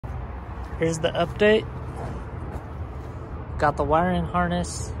Here's the update. Got the wiring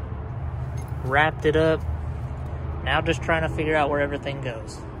harness, wrapped it up. Now just trying to figure out where everything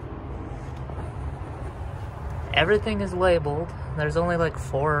goes. Everything is labeled. There's only like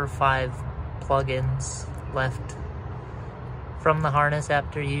 4 or 5 plugins left from the harness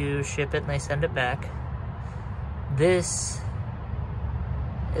after you ship it and they send it back. This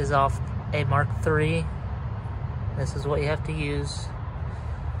is off a Mark III. This is what you have to use.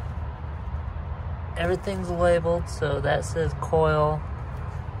 Everything's labeled, so that says coil.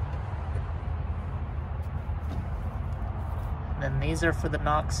 Then these are for the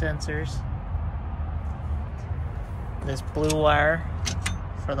knock sensors. This blue wire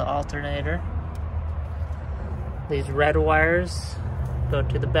for the alternator. These red wires go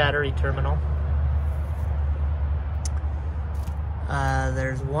to the battery terminal.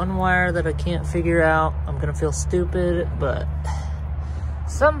 There's one wire that I can't figure out. I'm gonna feel stupid, but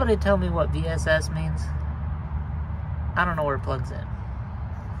somebody tell me what VSS means. I don't know where it plugs in.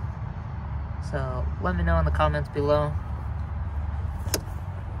 So let me know in the comments below.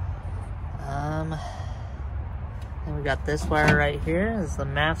 And we got this wire right here. This is the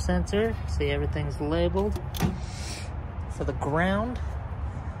MAF sensor. See, everything's labeled. For the ground,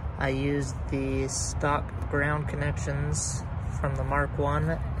 I used the stock ground connections from the Mark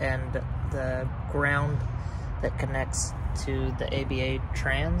 1 and the ground that connects to the ABA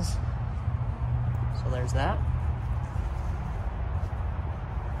trans. So there's that.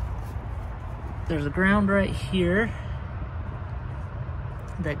 There's a ground right here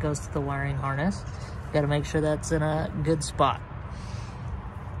that goes to the wiring harness. Got to make sure that's in a good spot.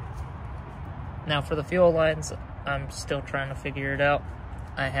 Now for the fuel lines, I'm still trying to figure it out.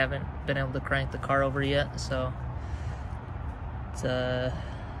 I haven't been able to crank the car over yet, so it's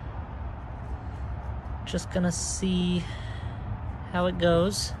just gonna see how it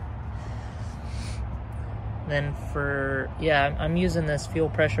goes. Then I'm using this fuel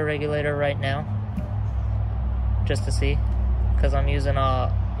pressure regulator right now just to see, because I'm using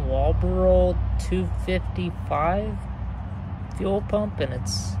a Walbro 255 fuel pump and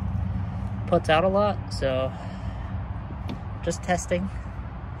it's puts out a lot, so just testing.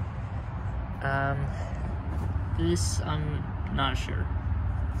 This I'm not sure.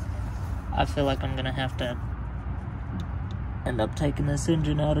 I feel like I'm gonna have to end up taking this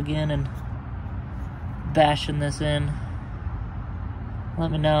engine out again and bashing this in.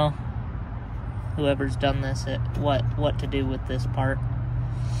 Let me know, whoever's done this, what to do with this part.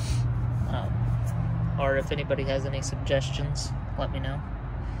 Or if anybody has any suggestions, let me know.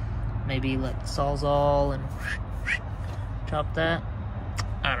 Maybe let Sawzall and chop that.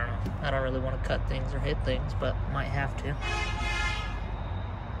 I don't know. I don't really want to cut things or hit things, but might have to.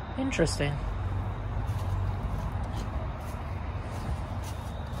 Interesting.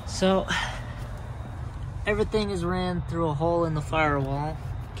 So, everything is ran through a hole in the firewall.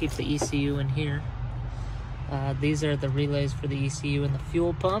 Keep the ECU in here. These are the relays for the ECU and the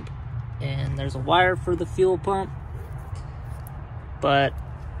fuel pump. And there's a wire for the fuel pump. But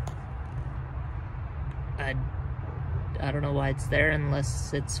I don't know why it's there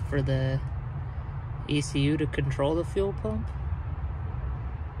unless it's for the ECU to control the fuel pump.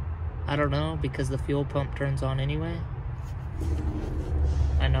 I don't know, because the fuel pump turns on anyway.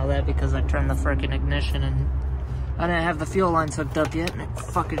 I know that because I turned the frickin' ignition and I didn't have the fuel lines hooked up yet and it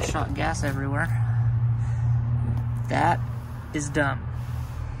fucking shot gas everywhere. That is dumb.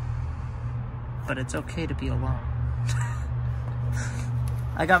 But it's okay to be alone.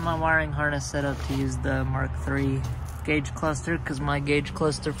 I got my wiring harness set up to use the Mark III gauge cluster because my gauge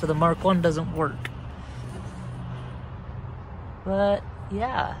cluster for the Mark 1 doesn't work. But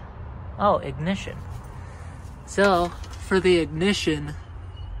yeah. Oh, ignition. So for the ignition,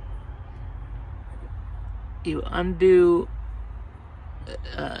 you undo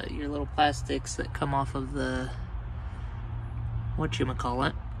your little plastics that come off of the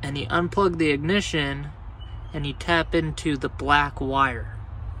whatchamacallit, and you unplug the ignition and you tap into the black wire.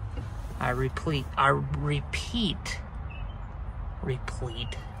 I repeat,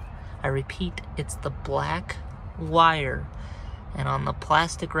 it's the black wire. And on the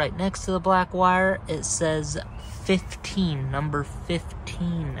plastic right next to the black wire, it says 15, number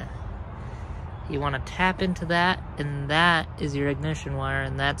 15. You want to tap into that, and that is your ignition wire,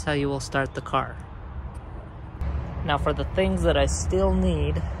 and that's how you will start the car. Now for the things that I still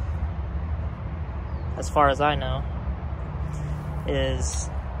need, as far as I know, is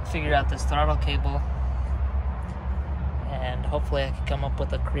figure out this throttle cable, and hopefully I can come up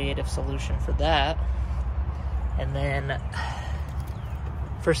with a creative solution for that. And then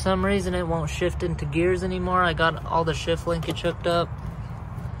for some reason it won't shift into gears anymore. I got all the shift linkage hooked up,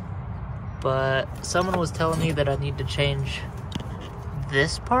 but someone was telling me that I need to change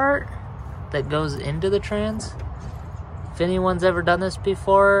this part that goes into the trans. If anyone's ever done this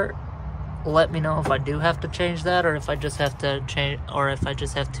before, let me know if I do have to change that, or if I just have to change, or if I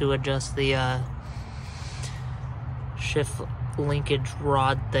just have to adjust the shift linkage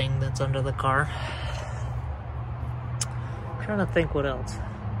rod thing that's under the car. I'm trying to think what else.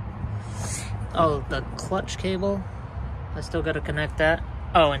 Oh, the clutch cable. I still got to connect that.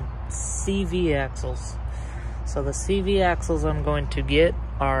 Oh, and CV axles. So the CV axles I'm going to get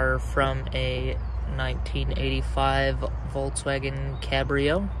are from a 1985 Volkswagen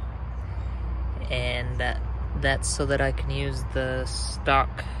Cabrio, and that's so that I can use the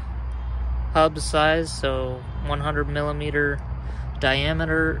stock hub size, so 100 millimeter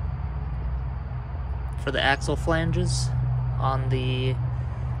diameter for the axle flanges on the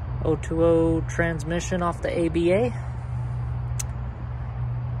 020 transmission off the ABA.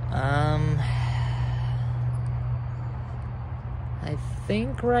 I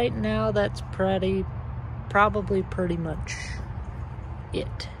think right now that's probably pretty much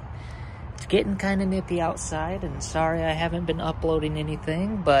it. It's getting kind of nippy outside, and sorry I haven't been uploading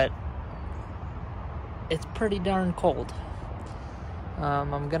anything, but it's pretty darn cold.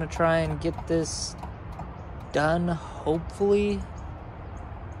 I'm gonna try and get this done, hopefully,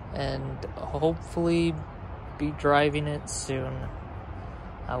 and hopefully be driving it soon.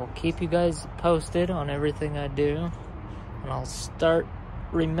 I will keep you guys posted on everything I do, and I'll start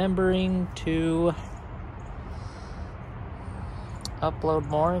remembering to upload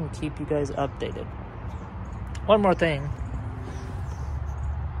more and keep you guys updated. One more thing.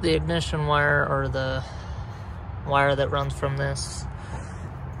 The ignition wire, or the wire that runs from this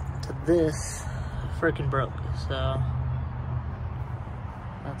to this, freaking broke, so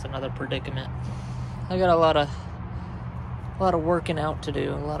that's another predicament. I got a lot of working out to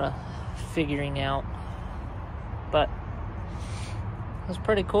do, a lot of figuring out, but it was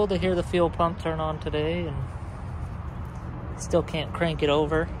pretty cool to hear the fuel pump turn on today, and still can't crank it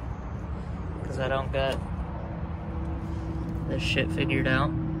over because I don't got this shit figured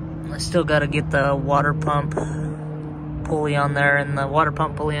out. I still got to get the water pump pulley on there, and the water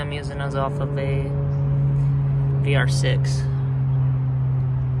pump pulley I'm using is off of a VR6.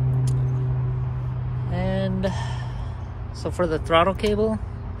 And so for the throttle cable,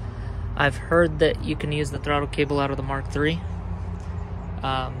 I've heard that you can use the throttle cable out of the Mark III,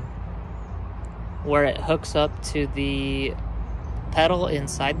 where it hooks up to the pedal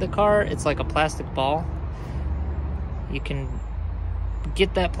inside the car. It's like a plastic ball. You can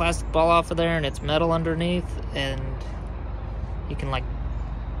get that plastic ball off of there, and it's metal underneath, and you can like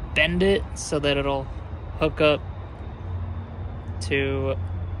bend it so that it'll hook up to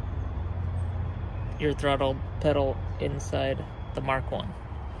your throttle pedal inside the Mark I,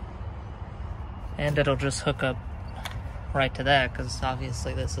 and it'll just hook up right to that, because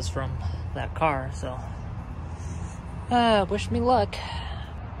obviously this is from that car. So wish me luck.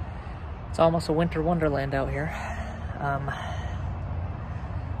 It's almost a winter wonderland out here.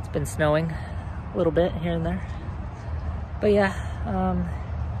 It's been snowing a little bit here and there, but yeah,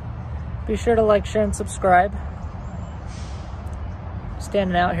 be sure to like, share, and subscribe.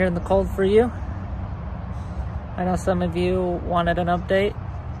 Standing out here in the cold for you. I know some of you wanted an update.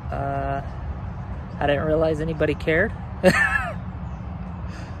 I didn't realize anybody cared.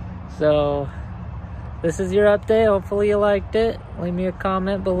 So this is your update. Hopefully you liked it. Leave me a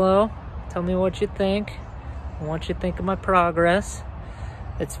comment below. Tell me what you think and what you think of my progress.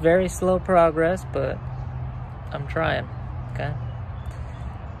 It's very slow progress, but I'm trying. Okay.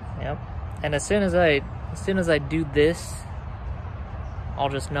 Yep. And as soon as I do this, I'll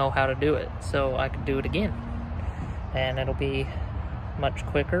just know how to do it, so I can do it again, and it'll be much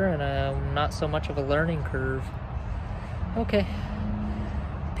quicker and not so much of a learning curve. Okay.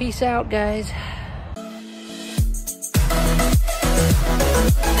 Peace out, guys.